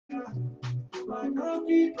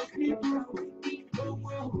Alright,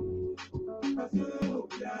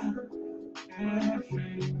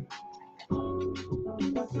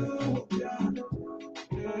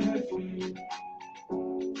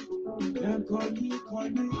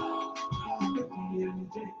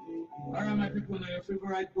 my people, now your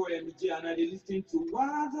favorite boy MJ, and I they listening to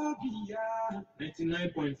Wazobia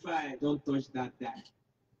 99.5. Don't touch that dial.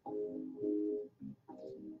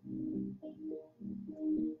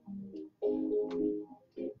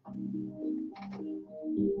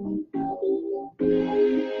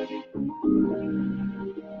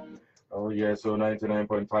 Oh yeah, so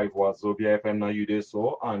 99.5 Wazobia FM now you did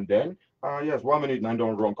so, and then yes, 1 minute 9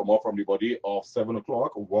 don't run come off from the body of 7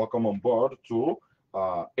 o'clock. Welcome on board to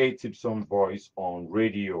A-TIPSOM voice on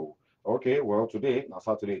radio. Okay, well today, now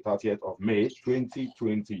Saturday 30th of May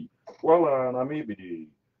 2020. Well, I may be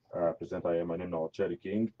the presenter here, my name now Cherry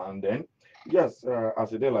King, and then yes,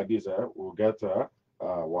 as a day like this, we'll get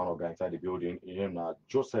one of the guys inside the building. His name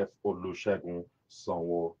Joseph Olusegun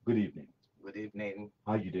Sanwo. Good evening. Good evening.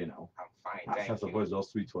 How you doing now? I'm fine. That Thank sense of you. voice is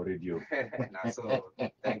just sweet for radio. So,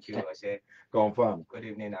 thank you, Oshe. Confirm. Good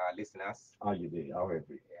evening, our listeners. How you doing? How every?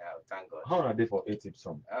 Yeah, thank God. How are they for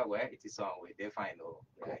A-TIPSOM? Well, it is on. They find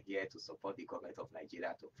we are here to support the government of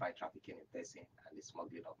Nigeria to fight trafficking in person and the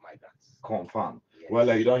smuggling of migrants. Confirm. Yes.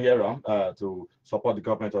 Well, you don't hear them to support the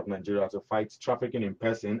government of Nigeria to fight trafficking in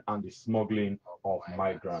person and the smuggling of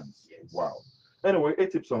migrants. Yes. Wow. Anyway,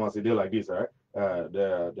 A-TIPSOM as a day like this,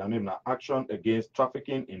 their name now Action Against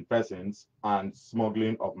Trafficking in Persons and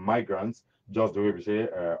Smuggling of Migrants, just the way we say,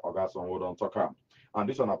 Okah don't talk am. And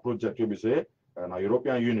this one a project we say, na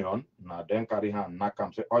European Union, na then carry hand, na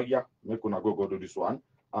come say, oh yeah, make una go do this one.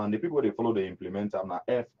 And the people they follow, they implement them, na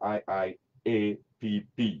FIIAPP.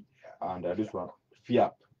 And this one,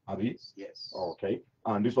 FIIAPP, Abi? Yes. Okay.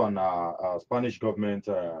 And this one, Spanish Government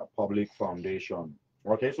Public Foundation.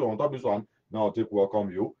 Okay, so on top of this one, now I'll take welcome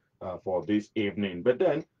you for this evening. But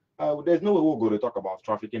then there's no way we'll go to talk about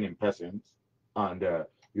trafficking in persons and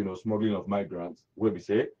smuggling of migrants. Where we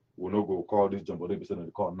say we'll not go call this jumbo, they be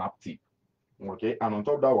call Naptip. Okay, and on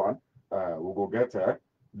top of that one, we'll go get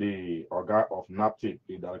the Okah of Naptip,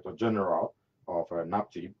 the Director General of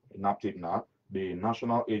Naptip now, the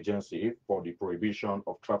National Agency for the Prohibition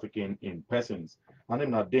of Trafficking in Persons. Her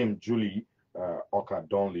name is Dame Julie Okah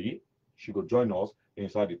Donlie. She could join us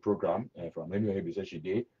inside the program from anywhere we say she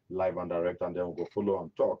did live and direct, and then we'll go follow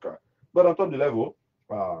and talk. But on top of the level,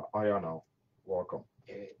 Aya now, welcome.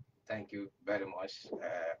 Thank you very much,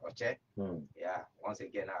 Oche. Yeah, once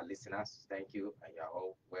again, our listeners, thank you, and you're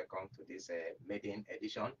all welcome to this maiden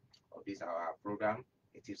edition of this our program.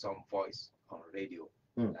 It is on voice on radio.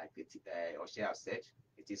 Like Oche has said,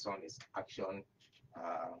 A-TIPSOM is action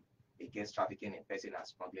against trafficking in person and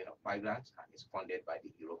smuggling of migrants, and is funded by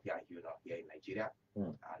the European Union here in Nigeria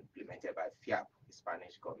and implemented by FIIAPP, the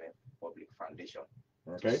Spanish Government Public Foundation,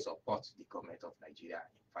 to support the government of Nigeria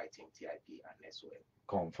in fighting TIP and SOM.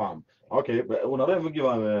 Confirm. Okay, but we'll not even give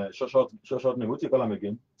them a short name. What do you call them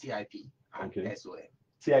again? TIP and SOM.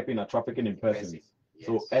 TIP na trafficking in persons. Yes.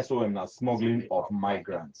 So SOM na smuggling of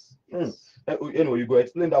migrants. Yes. Anyway, you go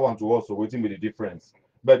explain that one to us, so waiting with the difference.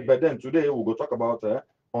 But then today we'll go talk about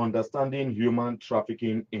understanding human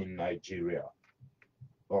trafficking in Nigeria.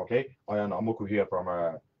 Okay, I am Moku here from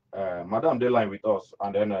Madam Deline with us,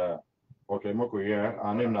 and then okay, Moku here,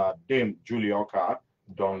 and then Dame Julie Okah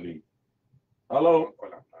Donlie. Hello.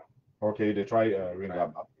 Okay, they try ring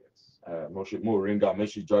her. More ring her, make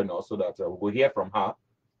she join us so that we'll go hear from her.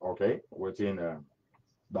 Okay, waiting that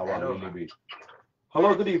one really be.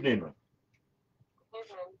 Hello, good evening.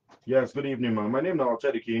 Yes, good evening, ma'am. My name is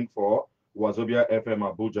Cherry King for Wazobia FM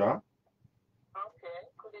Abuja. Okay,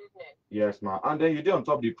 good evening. Yes, ma'am. And then you did on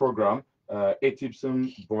top of the program,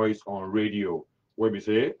 A-TIPSOM voice on radio, where we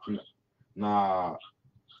say,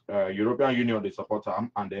 European Union, they support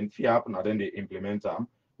them, and then FIIAPP, and then they implement them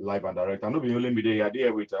live and direct. And no be only me, they are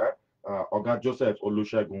there with Okah Joseph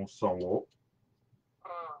Olusegun Sanwo.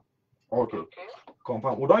 Okay.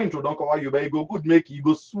 Confirm. We don't introduce you, but you go good, make you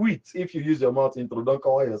go sweet if you use your mouth to introduce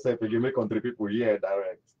yourself and you make country people hear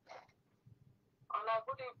direct.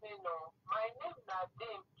 Good evening. My name is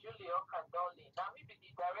Dame Julie Okah Donlie. Now, me be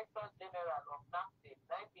the Director General of Naptip,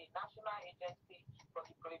 the National Agency for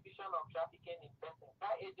the Prohibition of Trafficking in Persons.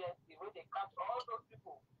 That agency where they catch all those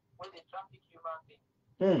people when they traffic human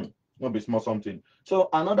beings. No be small something. So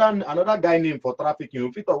another guy name for trafficking,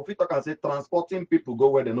 if you talk and say transporting people go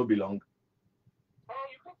where they no belong.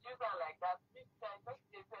 You could use that like that.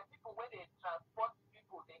 People when they transport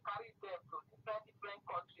people, they carry them to different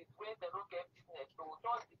countries where they don't get business. So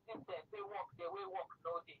don't deceive them. They walk, they will walk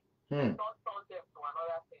no day. Don't turn them to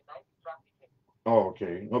another thing. That is trafficking. Oh,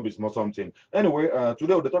 okay. No, it's not something. Anyway,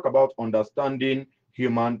 today we'll talk about understanding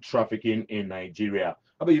human trafficking in Nigeria.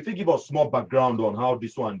 I mean, if you give us small background on how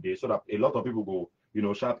this one did, so that a lot of people go,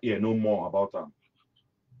 sharp ear, know more about them.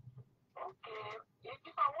 Okay,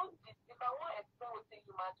 if I want to explain what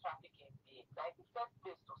human trafficking is, like the first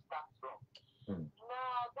place to start from.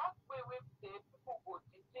 Now that way we say people go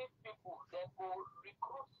deceive people, then go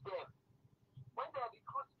recruit them. When they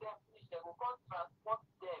recruit them finish, they will come transport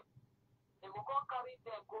them. They will come carry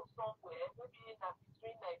them go somewhere, maybe in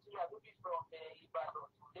between Nigeria, maybe from Ibadan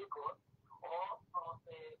to Lagos, or from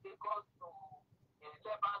Lagos to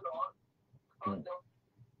Lebanon, because they'll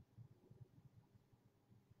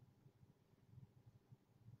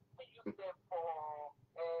use them for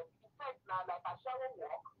in fact now like a shower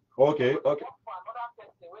walk. Okay, okay. Work for another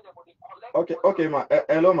person where they will collect Okay, ma.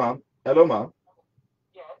 Hello, ma'am. Hello, ma'am.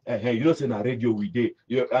 Yes. You know, say na radio we dey.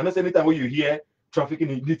 I know say anytime when you hear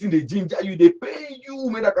trafficking, the thing they ginger you, they pay you,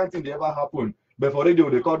 make that kind of thing they ever happen. But for radio,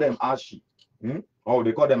 they call them ashi. Or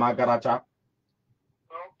they call them agaracha.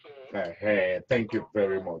 Okay. Thank you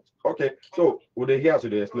very much. Okay, so would they hear so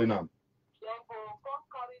they explain them? Then go come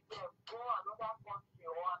carry them go another country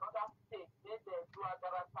or another state, then they do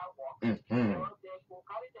agaracha work. Or they go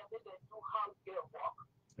carry them, then they do house girl work.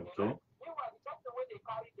 Okay. Meanwhile, the person when they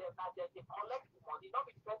carry them, now they collect the money, not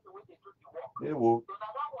the person when they do the work. Yeah, well. So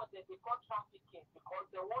now that one they call trafficking because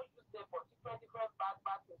they want use them for different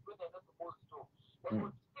bad things when they're not supposed to. They go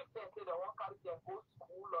skip them, say they won't carry them go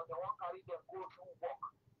school or they won't carry them go do work.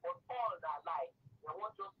 But all that life, they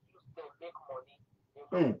won't just use them make money.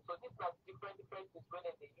 So these are different things when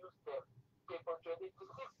they use them. They deceive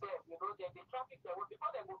them, they traffic them. Well,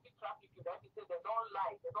 before they go be trafficking, they say they don't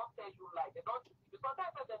lie, they don't tell you lie, they don't deceive you.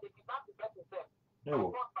 Sometimes they kidnap the person them.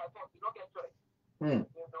 By force, you don't get choice.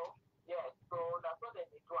 Yeah, so that's what they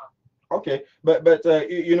do. Okay, but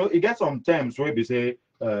it gets some terms where they say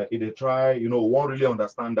if they try, won't really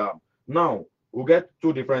understand them. Now we'll get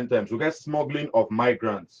two different terms. We'll get smuggling of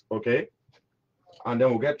migrants, okay, and then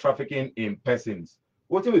we'll get trafficking in persons.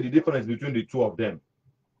 What is the difference between the two of them?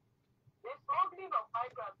 The smuggling of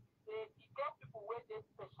migrants, they get people where they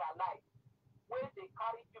specialize, where they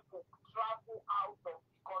carry people travel out of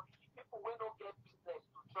the country. People where don't get business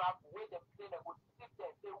to travel, where they say they will sit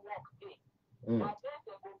there, they work day. And then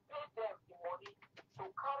they will pay them the money to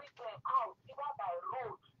carry them out, either by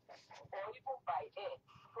road or even by air.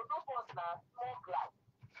 So those ones are smugglers.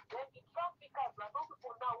 Then the traffickers, like those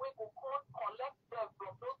people now, we go collect them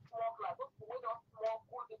from those smugglers, those people where don't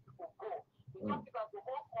smuggle these people go. The traffickers will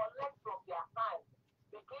go collect from their hands.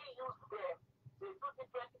 They can use them. They do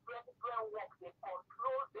different work. They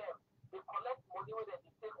control them. They collect money where they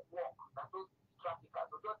take work. That's those traffickers.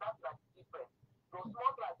 So that's like different. Those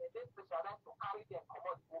smugglers, they specialize to carry them, come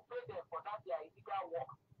on, will pay them for that their illegal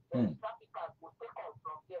work. Then the traffickers will take on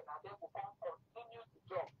from them and then will come continue the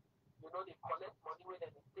job. They collect money where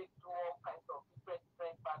they take do all kinds of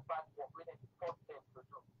different bad work where they force them to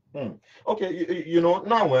do. Okay,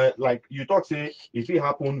 now like you talk say if it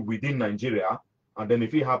happened within Nigeria and then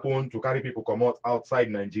if it happened to carry people come out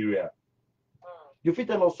outside Nigeria, you fit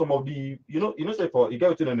tell us some of the say for you get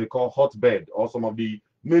what they call hotbed or some of the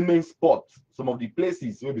main spots, some of the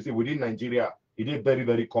places where we say within Nigeria, it is very,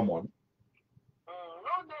 very common.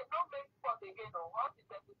 No main spot again. All the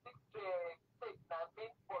 36 states are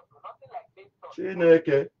main spot. Nothing like main spot.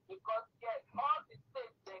 Because yes, all the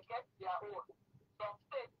states they get their own. Some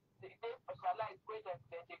states they specialize where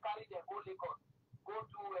they carry them go Lagos, go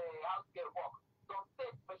do house care work. Some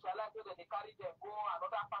states specialize where they carry them go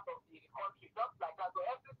another part of the country, just like that. So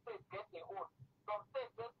every state gets their own. Some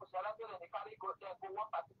states they specialize where they carry go one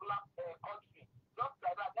particular country, just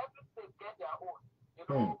like that. Every state gets their own.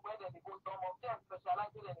 Where they go. Some of them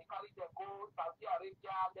specialize where they carry them go Saudi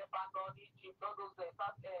Arabia, Lebanon, Egypt, all those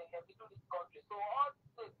Middle East countries. So all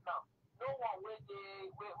states now, no one where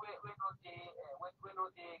they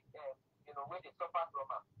suffer from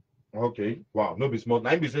them. Okay, wow, no be smart.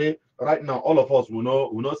 Now be say right now all of us will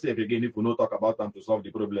not safe again if we not talk about them to solve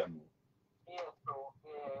the problem. Yes, so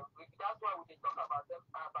that's why we talk about them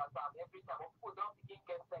every time. People don't begin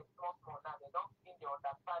get sense small now. They don't begin to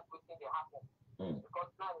understand what thing they happen. Because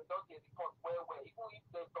now they don't get report where even if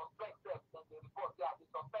they suspect them, then they report they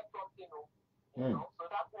suspect something. So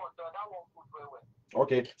that one good well.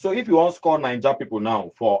 Okay, so if you want to score Niger people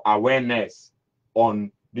now for awareness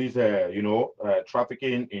on this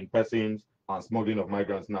trafficking in persons and smuggling of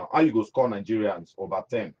migrants now, how you go score Nigerians over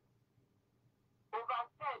 10? Over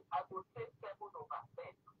 10, I would say 7 over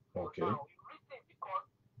 10. Okay. Now, you reason because,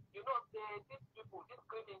 these people, these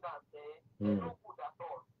criminals, they no good at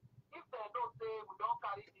all. If they don't say we don't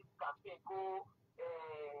carry this campaign, go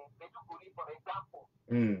Meduguri, for example,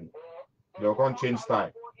 They can't change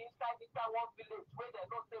style. Inside one village where they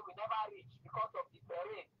don't say we never reach because of the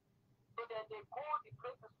terrain. So then they go the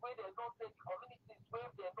places where they don't say the communities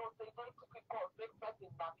where they don't say they difficult make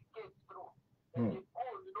person navigate through. And they go,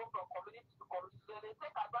 from community to community. So they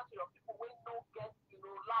take advantage of people who don't get,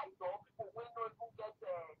 light, or people who don't even get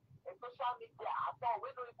a social media at all,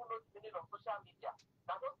 we don't even know the meaning of social media.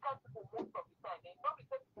 Now those kind of people most of the time, they not be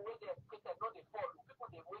people where they're educated, not they fall. People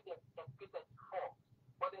they way they're educated fall.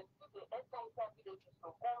 But then still they enter inside villages to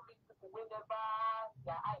go meet people who never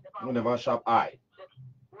their eye never sharp eye.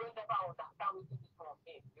 We never understand what this one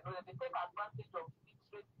means. They take advantage of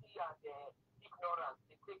literacy and ignorance.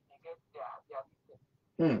 They take against their business.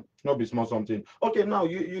 No be small something. Okay, now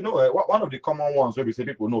you know one of the common ones where we say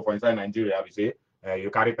people know for inside Nigeria, we say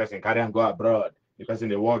you carry and go abroad. The person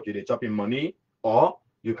they work, they chopping money, or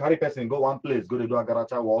you carry person go one place, go to do a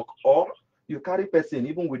garacha work, or you carry person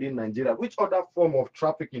even within Nigeria. Which other form of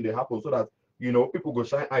trafficking they happen so that people go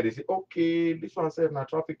shine eye? They say, okay, this one says now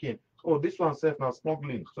trafficking. Oh, this one says now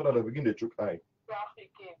smuggling, so that they begin to choke eye.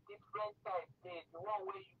 Trafficking, different types. The one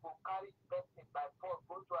where you go carry person by force,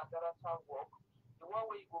 go to a garacha work. The one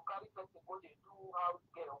where you go carry person, go they do house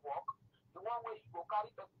girl work. The one where you go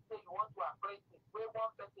carry person, say you want to apprentice. Where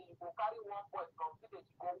one person, you go carry one boy from village,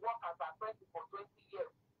 you go work as apprentice for 20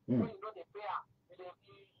 years. When they pay her, they pay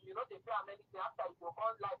her many things. After you go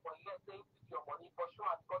on life for years, saying your money for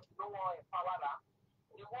sure, because you don't want to empower her.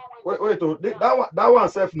 Wait, that one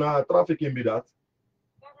self na trafficking be that?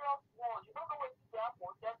 Serious one. You don't know what is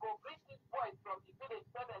happen. They go bring these boys from the village,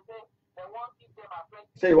 then they say they want to give them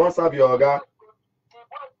apprentice. Say you want serve your oga. The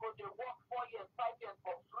boys go they work 4 years, 5 years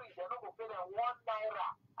for free. They don't go pay them 1 naira.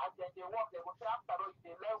 As then they work, they go say after all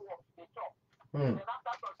they learn work, they chop. Then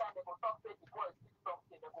after some time they go talk say the boys do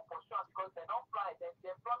something, they go pursue because they don't fly.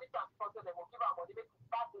 They promise them because they go give them money, make it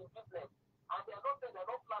start in business. And they don't say they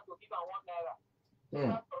don't plan to give them 1 naira.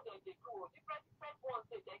 That's what they do. Different ones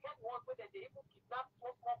say they get ones where they even kidnap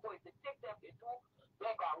small boys, they take them, they do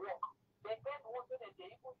beggar work. They get ones where they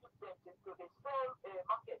even use them to they sell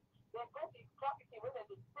market. They get the trafficking when they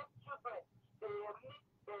take children, they release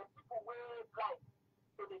people where blind.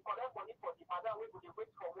 So they collect money for the mother where they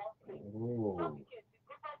wait for one place. Trafficking,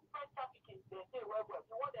 different trafficking, they say well.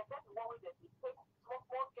 The one they get the one where they take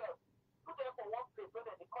small girls, put them for one place where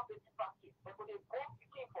they come to the factory. They go they born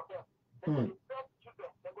picking for them. They go they sell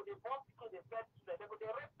children. They go they born picking, they sell children. They go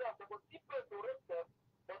they rape them. They go see pay to rape them.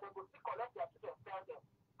 Then they go see collect their children, sell them.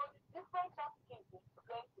 So the different trafficking is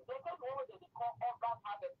plenty. They get the one where they call organ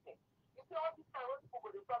harvesting. You see all these time when people go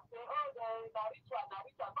they talk say, oh, they're ritual,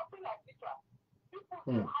 nothing like ritual. People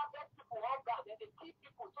they harvest people organs, then they kill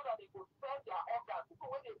people so that they go sell their organs. People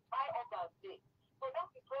when they buy organs, they. So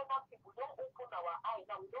that is where now people don't open our eye.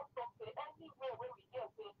 Now we don't talk say anywhere where we hear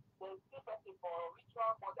say there's still person for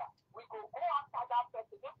ritual murder. We go after that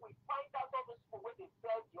person. If we find out all those people where they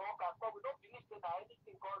sell the organs, but we don't believe say that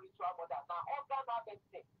anything called ritual murder. Now organ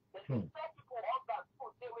harvesting. Then they sell people organs,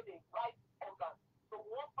 people say where they buy organs. So we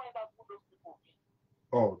won't find out who those people be.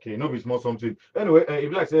 Okay, no be small something. Anyway, if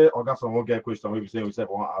you like say Oga some won't get question, maybe say we say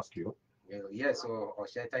I want to ask you. Yes, so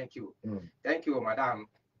Oshe, thank you. Thank you, madam.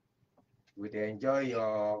 We enjoy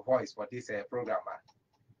your voice for this program,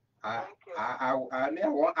 man. I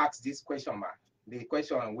want to ask this question, man. The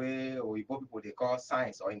question where we people they call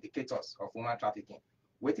signs or indicators of human trafficking.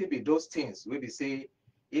 What will be those things we be say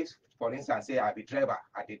if, for instance, say I be driver,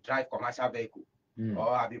 I dey drive commercial vehicle,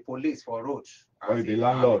 or I be police for road, or I be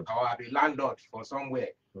landlord, or I be landlord for somewhere.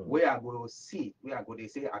 Where I go see, where I go they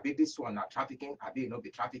say I be this one na trafficking, I be no be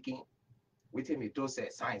trafficking. Within me those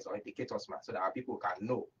signs or indicators, man, so that our people can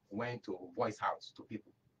know when to voice out to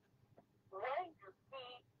people. When you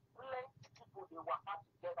see plenty people they work out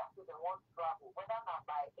together, so they want travel, whether not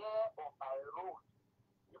by air or by road,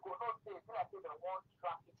 you go not say like they want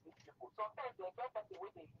traffic these people. Sometimes they get person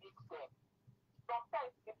where they mix them.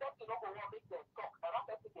 Sometimes the person don't go want make them talk, and that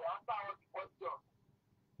person they answer all the questions.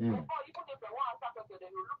 Therefore, even if they want answer question,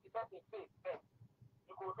 then you look the person face first.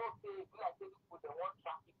 You go not say like these people they want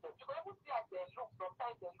traffic them. You go even see as they look.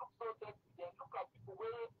 Sometimes they look so dirty. They look like people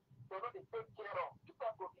where they know they take care of. You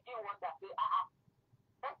can go begin wonder say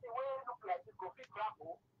person where look like this go fit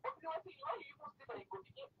travel. But when you even see them, you go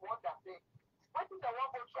begin wonder say what is they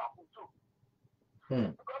want to travel to?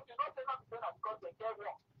 Because you know they're not because they get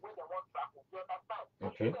work when they want travel. You understand?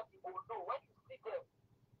 Okay. You go know when you see them,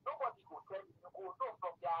 nobody go tell you. You go know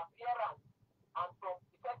from their appearance and from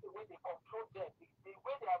the person where they control them, the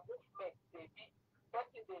way their movement they be,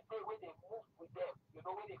 person they say where they move with them, you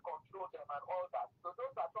know where they control them and all that. So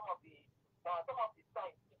those are some of the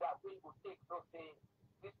signs that we will take to say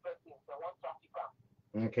this person they want trafficker.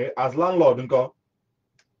 Okay, as landlord, nko.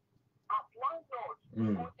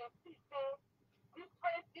 Mm. But they see say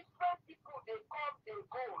different people they come, they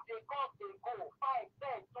go, they come, they go, 5,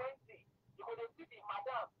 10, 20. You go they see the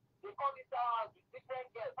madam, they come inside house with different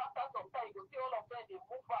girls. After some time, you go see all of them, they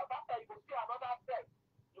move out. After you go see another sex,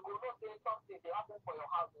 you go know say something they happen for your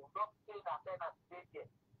house. You not stay and then and stay there.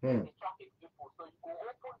 Mm. They traffic people. So you go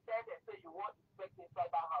open there and say you want inspect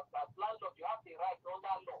inside that house. As landlord, you have the right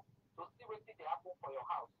under law to see what they happen for your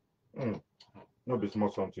house. Mm. No be small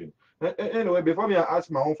something. Anyway, before me I ask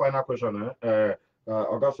my own final question, I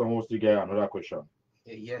got some more to get another question.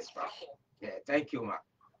 Yes, ma. Yeah, thank you, ma.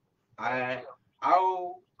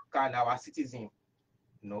 How can our citizen,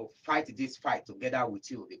 fight this fight together with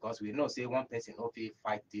you? Because we know say one person no fit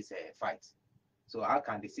fight this fight. So how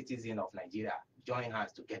can the citizen of Nigeria join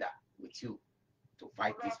hands together with you to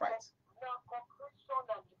fight this fight? Now, conclusion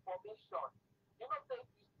and information. You know, say if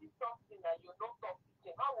you see something and you know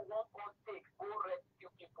something, how we want to take go rescue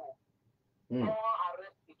people Mm. or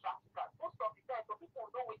arrest the traffickers? Most of the time, some people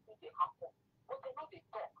know what they happen, but they know they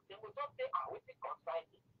talk. They will just say, wait till concern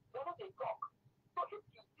me. They know they talk. So if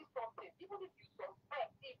you see something, even if you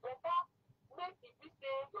suspect, it better make it be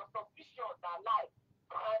say your suspicion na lie.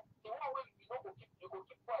 And the one way you know you go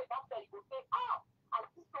keep quiet. After you go say, I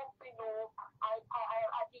see something, I'm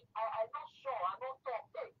not sure, I'm not talk.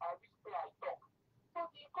 Hey, I wish say I talk. So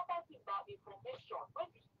the important thing that information,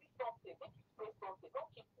 when you see something, make you say something, don't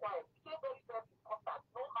keep quiet. It's very, very important.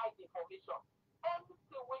 Don't hide information.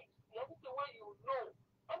 Anything where you see, anything where you know,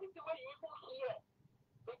 anything where you even hear,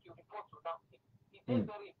 make you report to Naptip. It's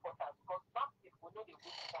very important because Naptip will know the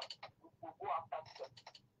good time. Will go after them.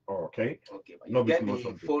 Okay. Okay, but No you get be small the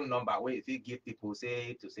something. phone number where if you give people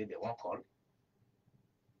say they won't call. The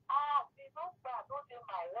number don't dey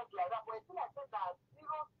my head like that, but it's like that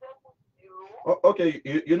 070. Okay,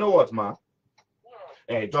 you know what, ma?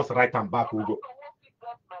 Yeah. Just write them back. We'll go. Someone pick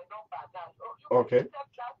up my number now. You Okay. check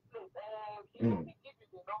that place. He Mm. will give you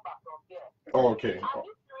the number from there. Okay. And if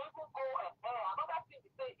you even go, another thing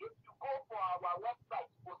is say, if you go for our website,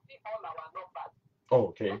 you will see all our numbers.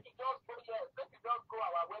 Okay. If you just go, if you just go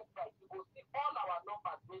our website, you will see all our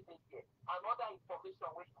numbers waiting here and other information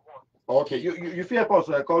which you want. Okay. You feel us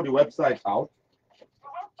call the website out?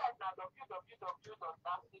 The website is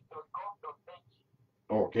www.naptip.gov.ng.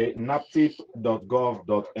 Okay.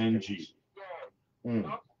 naptip.gov.ng. Yes. Mm.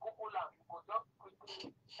 Just Google and you go just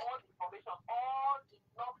quickly all the information, all the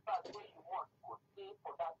numbers where you want to stay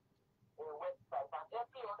for that website and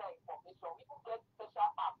every other information. We even get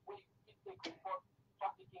special app where you can take report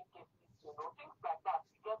trafficking cases, things like that.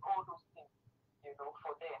 You get all those things,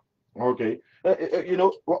 for there. Okay.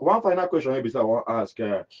 One final question maybe I want to ask.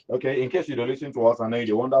 Okay, in case you don't listen to us and then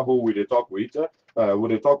you wonder who we they talk with, we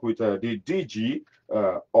they talk with the DG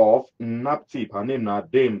of Naptip. Her name now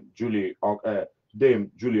Dame Julie Okah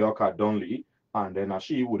Donlie, and then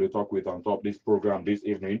she would they talk with on top this program this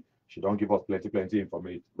evening. She don't give us plenty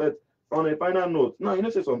information. But on a final note, now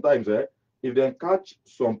say sometimes if they catch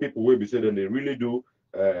some people will be saying then they really do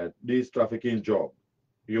this trafficking job.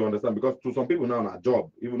 You understand? Because to some people now, a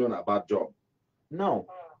job, even though a bad job. Now,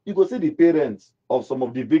 you go see the parents of some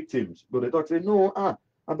of the victims, but they talk say, no, I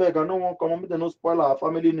beg, I no one come, make them no spoil our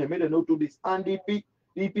family name, make them no do this. And the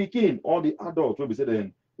pikin, all the adults will be saying,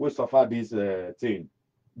 then we suffer this thing.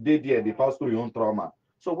 They pass through your own trauma.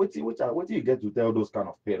 So what do you get to tell those kind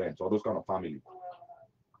of parents or those kind of family?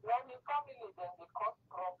 When the family then they cause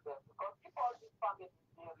problems because if all these families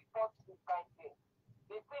they report this kind of thing,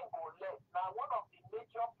 the thing go less. Now one of the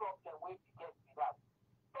major problems we get is that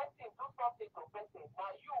person do something to person.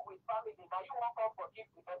 Now you with family, now you won't come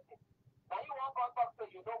forgive the person. Now you won't come talk so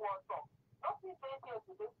you don't want talk. Nothing they here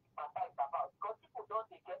to this stigmatize about because people don't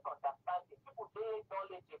they get understanding. People they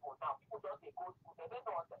knowledgeable now. People don't they go school. They don't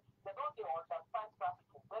understand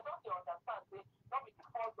trafficking. They don't they understand they not be the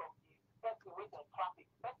fault of the person with the traffic.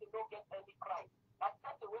 Person don't get any crime. Like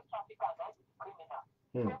person with traffic and that is criminal.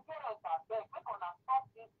 So parents are beg, make on stop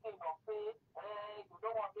this thing of say, you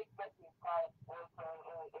don't want to make person sympathize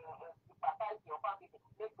your family,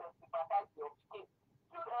 make them sympathize your kids.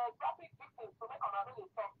 Traffic victims, so make on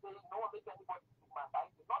really talk say, you don't want to make anybody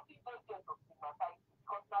stigmatize you. Nothing they get to stigmatize you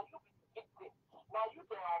because now you be the victim. Now you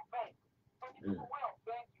they offend. So the people will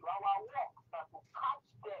offend you. Our work now to catch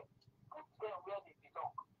them, put them where they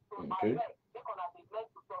belong. So I beg, make on they learn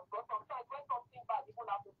to talk. Because sometimes when something bad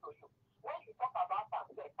even happens to you, when you talk about that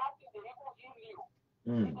thing they even heal you.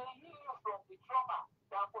 If they heal you from the trauma,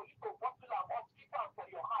 than for you to bottle up hospital for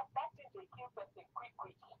your heart, that thing they kill person quick.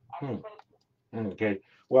 I tell you. Okay.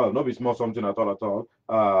 Well, no be small something at all.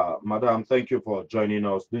 Madam, thank you for joining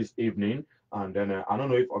us this evening. And then I don't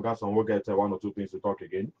know if Augustin will get one or two things to talk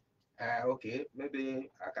again. Okay, maybe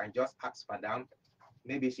I can just ask Madam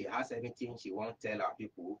maybe she has anything she won't tell our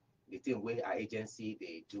people, the thing where our agency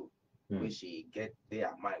they do, where she get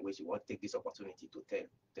their mind, where she want to take this opportunity to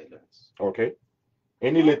tell us. Okay.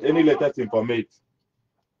 Any latest information?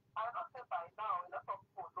 I don't say by now, a lot of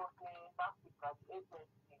people don't say Naptip as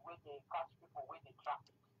agency where they catch people, where they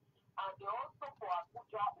traffic. And they also for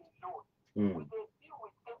Abuja alone, we they deal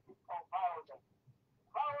with cases of violence.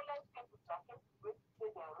 Violent cases like cases where say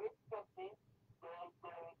they rape person, they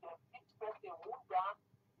beat person, wound down.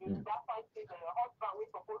 That time say the husband was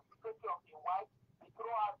supposed to take care of the wife, he throw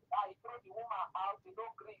the woman out, they don't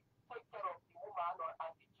agree, take care of the woman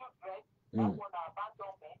and the children. That one are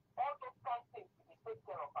abandonment. All those kind of things we take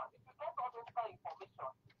care of them. If you get all those kind of information,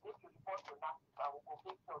 if you report to Naptip, I will go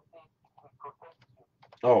make sure they will protect you.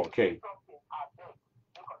 Oh, okay.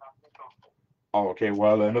 Okay,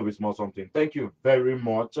 well, I know it's more something. Thank you very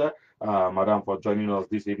much, madam, for joining us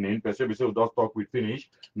this evening. Perhaps we'll just talk we finish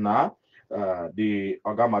now. The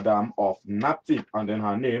Oga Madam of Naptip, and then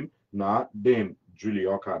her name now Dame Julie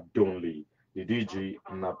Okah Donlie, the DG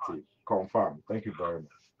Naptip. Confirm. Thank you very much.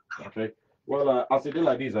 Okay. Well, as it is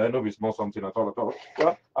like this, I know it's not something at all.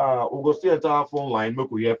 Well, we'll go still enter our phone line. Make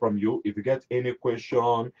we hear from you. If you get any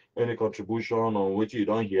question, any contribution on which you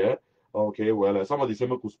don't hear, okay. Well, somebody say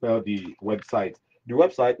make we spell the website. The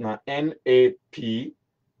website now naptip.gov.ng.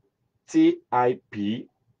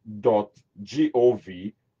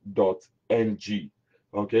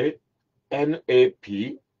 Okay,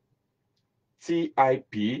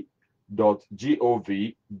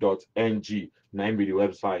 naptip.gov.ng. Name be the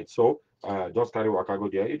website. So just carry what I go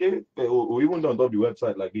there. We even don't have the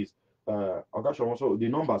website like this. Also the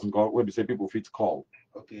numbers where we say people fit call.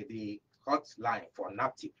 Okay, the hotline for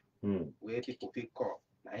Naptip where people fit call.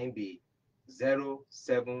 Name be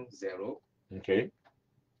 070. Okay.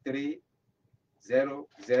 3000.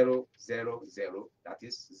 That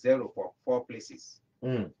is 0 for 4 places.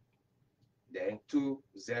 Then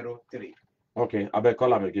 203. Okay, I better call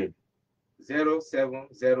them again.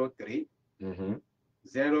 0703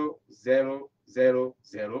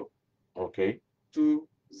 0000. Okay.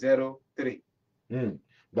 203.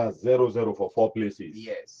 That's 00 for 4 places.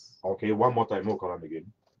 Yes. Okay, one more time, we'll call them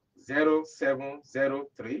again.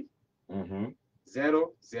 0703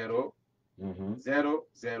 00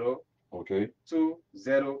 00. Okay.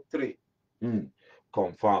 203.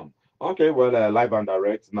 Confirm. Okay, well, live and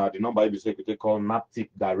direct. Now, the number you say you call Naptip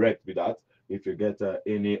direct with that. If you get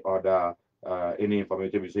any other any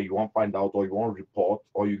information you say you want to find out or you want to report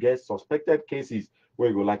or you get suspected cases where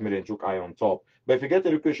you would like me to choke eye on top. But if you get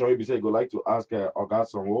any question, you say you would like to ask Oga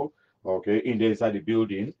Sonwo, okay, in the inside the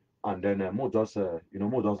building, and then more just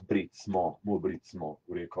more just breathe small, we'll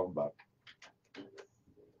come back.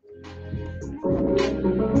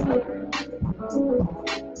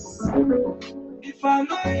 If I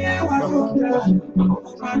know you want to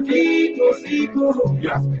my feet go sleep.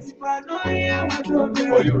 Yeah. If I know you want to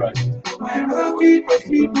Oh, you're right. my feet go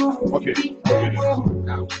sleep. Okay.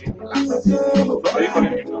 Now, Are you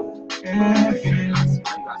calling me now?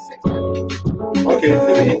 Okay,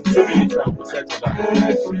 2 minutes. I will set for that.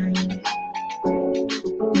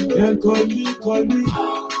 Yeah, call me.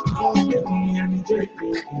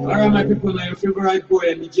 Alright, my people, like your favorite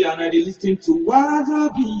boy, MJ, and I listen to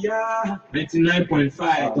Wazobia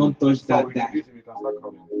 99.5. Don't touch that. We can start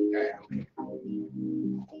calling.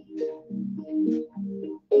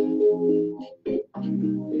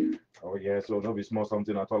 okay. Oh yeah, so no be small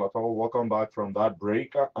something at all. Welcome back from that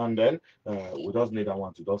break, and then we just need that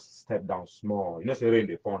one to just step down small. You know, say rain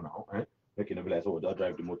the fall now, making it be like, so we'll just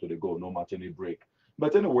drive the motor to go, no match any break.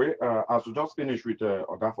 But anyway, as we just finished with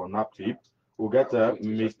Oga for Naptip, we'll get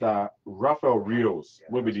Mr. Rafael Rios,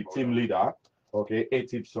 will be the team leader, okay,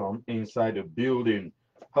 A-TIPSOM inside the building.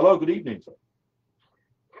 Hello, good evening, sir.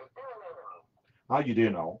 How you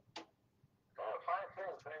doing now?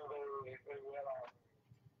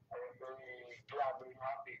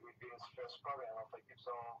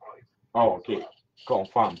 Oh, okay.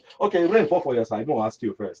 Confirm. Okay, rain fall for your side. No, ask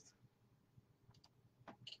you first.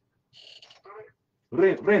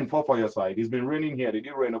 Rain fall for your side. It's been raining here. Did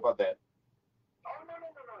it rain over there? Oh, no.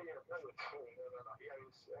 Yeah, here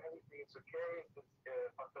is everything is okay. It's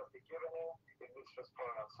fantastic evening in this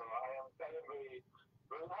restaurant. So I am very,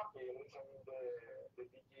 very happy listening the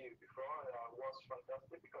DG before. Was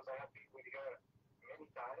fantastic because I have been with her many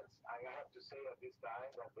times. I have to say at this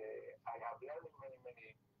time that I have learned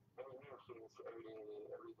many new things every day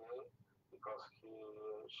because she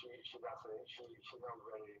knows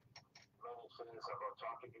very many things about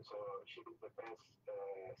trafficking, so she is the best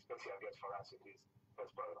special guest for us in this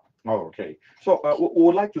first program. Oh, okay. So we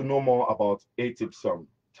would like to know more about A-TIPSOM.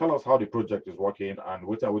 Tell us how the project is working and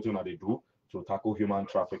what are they do to tackle human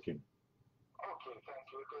trafficking? Okay, thank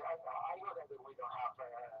you. Okay, I know that we don't have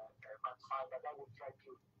much time, but I will try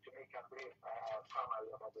to make a brief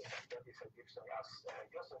summary about the that is A-TIPSOM. As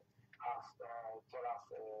Joseph has told us,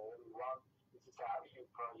 everyone, this is a EU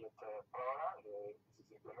project program. This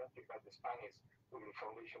is implemented by the Spanish Public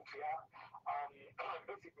Foundation FIIAPP.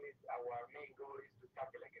 Basically, our main goal is to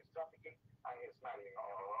tackle against trafficking and smuggling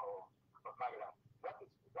of migrants. What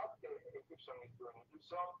A-TIPSOM is doing?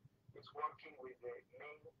 A-TIPSOM is working with the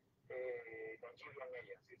main Nigerian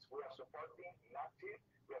agencies. We are supporting Naptip,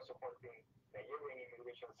 we are supporting Nigerian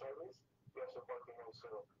Immigration Service, we are supporting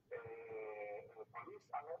also police,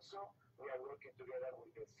 and also we are working together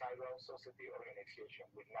with the Civil Society Organization,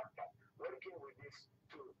 with Naptip. Working with these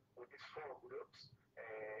four groups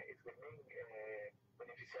is the main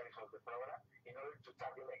beneficiaries of the program in order to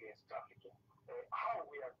tackle against trafficking. How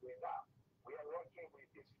we are doing that? We are working with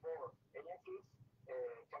these four agencies,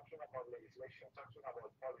 talking about legislation, talking about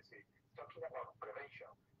policy, talking about prevention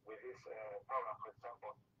with this program, for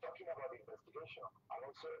example, talking about investigation, and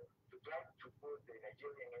also to try to put the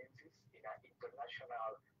Nigerian agencies in an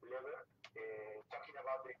international level, talking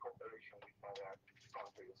about the cooperation with other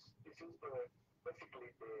countries. This is basically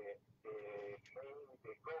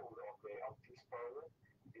the goal of this program.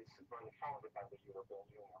 This project founded by the European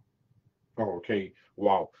Union. Okay,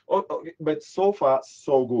 wow. Okay, but so far,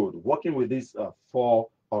 so good. Working with these four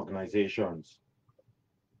organizations,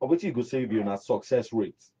 what you could say you a success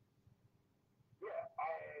rate? Yeah,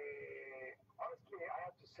 honestly, I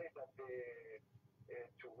have to say that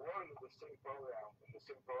to work in the same program, in the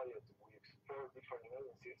same project with four different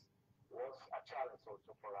agencies was a challenge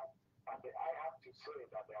also for us. And I have to say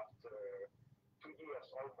that after 2 years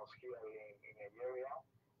almost here in Nigeria,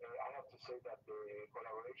 I have to say that the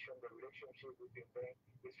collaboration, the relationship between them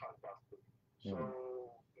is fantastic. So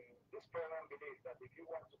this program believes that if you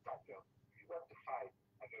want to tackle, if you want to fight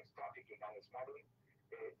against trafficking and smuggling,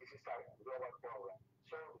 this is a global program.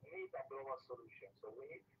 So we need a global solution. So we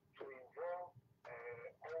need to involve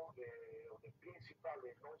all the principal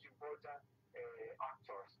and most important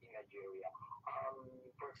actors in Nigeria.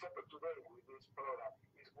 For example, today with this program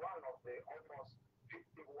is one of the almost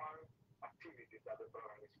 51 activities that the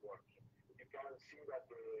program is working. You can see that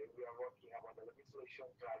we are working about the legislation,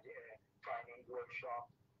 training,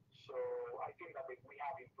 workshops. So I think that we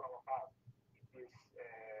have in front of us this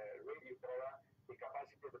radio program, the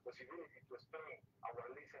capacity, the possibility to explain our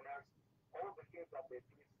listeners all the things that this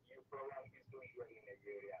new program is doing here in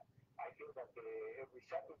Nigeria. I think that every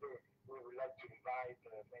Saturday we would like to invite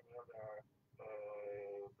many other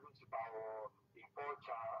principal or important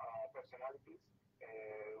personalities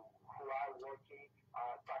who are working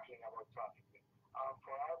talking about trafficking.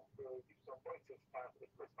 For us, the different points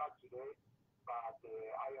start today, but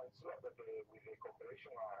I am sure that with the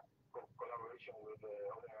cooperation or collaboration with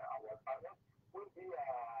our partners will be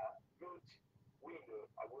a good window,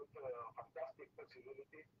 a good fantastic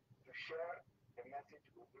possibility to share the message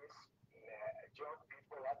with these young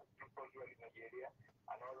people, other people here in Nigeria,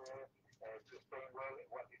 and order to explain well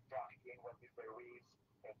what is trafficking, what is the risk,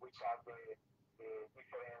 which are the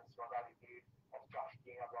different modalities of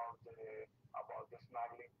trafficking about the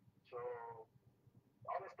smuggling. So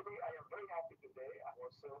honestly, I am very happy today, and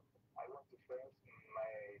also I want to thank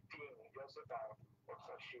my team, Joseph and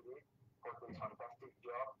also Shiri, for this fantastic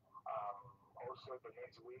job. Also, the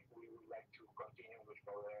next week we would like to continue with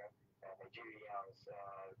our Nigerians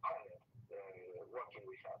partners working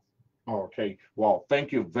with us. Okay, well,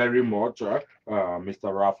 thank you very much,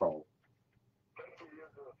 Mr. Raphael. Thank you,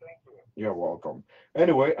 thank you. You're welcome.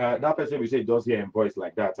 Anyway, that person we say does hear in voice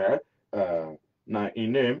like that, now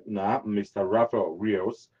in name, now Mr. Raphael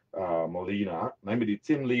Rios Molina, I'm the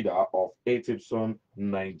team leader of A-TIPSOM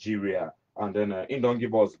Nigeria, and then he don't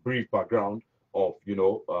give us brief background of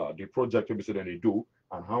the project we said they do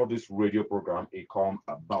and how this radio program it come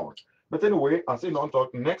about. But anyway, I say don't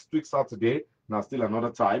talk next week Saturday. Now still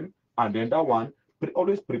another time, and then that one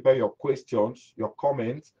always prepare your questions, your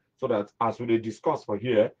comments, so that as we discuss for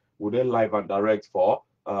here, we'll then live and direct for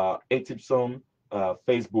A-TIPSOM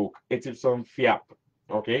Facebook, A-TIPSOM FIIAPP.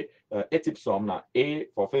 Okay, A-TIPSOM now A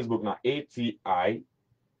for Facebook now A-TIPSOM,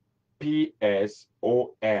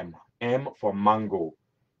 M for mango,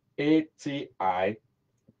 A-TIPSOM.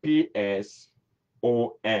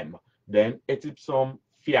 Then A-TIPSOM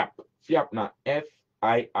FIIAPP, FIIAPP now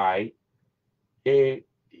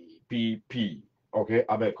FIIAPP. Okay,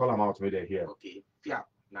 I better call them out with it here. Okay, FIIAPP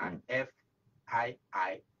now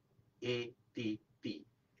FIIAPP.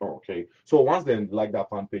 Okay, so once they like that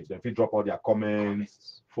fan page, then if you drop all their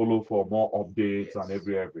comments, follow for more updates and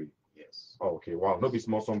every. Yes. Yes. Okay, wow, no be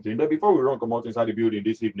small something. But before we run come out inside the building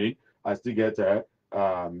this evening, I still get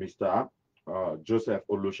Mr. Joseph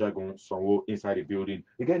Olusegun Sonwo inside the building.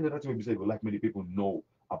 Again, another thing we say, we like many people know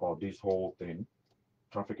about this whole thing,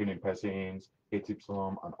 trafficking in persons,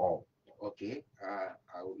 A-TIPSOM, and all. Okay,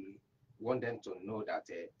 I will want them to know that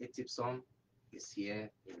A-TIPSOM is here,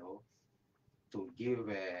 to give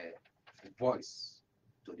voice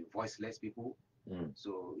to the voiceless people.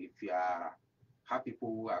 So if you have people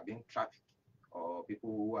who have been trafficked or people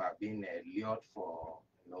who have been lured for,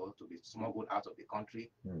 to be smuggled out of the country,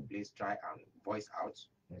 please try and voice out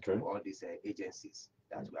to all these agencies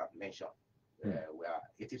that we have mentioned. Where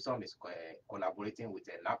A-TIPSOM is collaborating with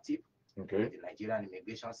Naptip, with the Nigerian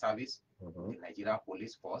Immigration Service, the Nigerian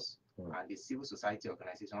Police Force, and the civil society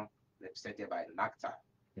organization represented by NACTA.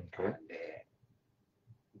 And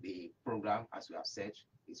the program, as we have said,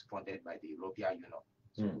 is funded by the European Union.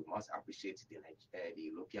 So we must appreciate the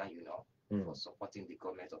European Union for supporting the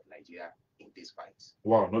government of Nigeria in this fight.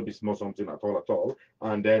 Wow, not be small something at all.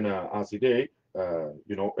 And then as today,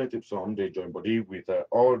 A-TIPSOM, they join body with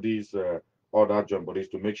all these other join bodies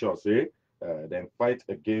to make sure, say, then fight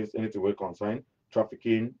against anything we concern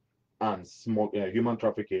trafficking and human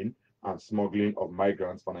trafficking and smuggling of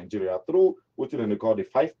migrants for Nigeria through what they call the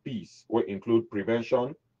 5 P's, which include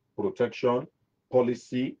prevention, protection,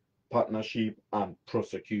 policy, partnership, and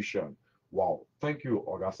prosecution. Wow. Thank you,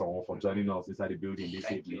 Okah, for joining us inside the building this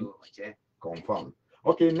evening. Confirm.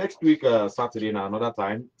 Okay, next week, Saturday, now another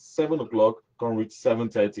time, 7 o'clock, come reach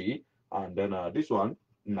 7:30. And then this one,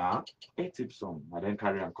 A-TIPSOM. And then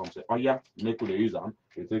carry and come say, oh yeah, make the use them.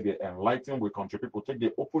 They take the enlighten with country people, take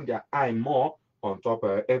the open their eye more on top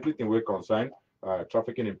of everything we concern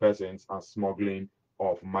trafficking in persons and smuggling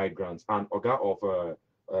of migrants. And Okah of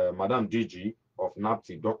Madam DG of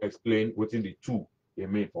Naptip don't explain within the two they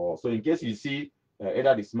mean for us. So in case you see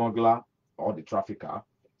either the smuggler or the trafficker,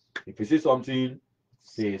 if you see something,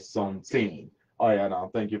 say something. Oh yeah, now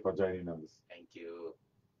thank you for joining us. Thank you.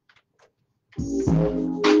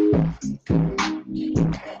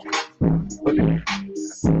 Okay.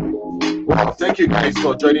 Wow, thank you guys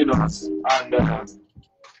for joining us. And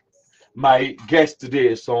my guest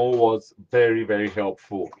today, son, was very, very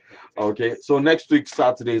helpful. Okay, so next week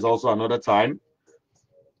Saturday is also another time.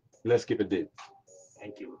 Let's keep it there.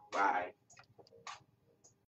 Thank you. Bye.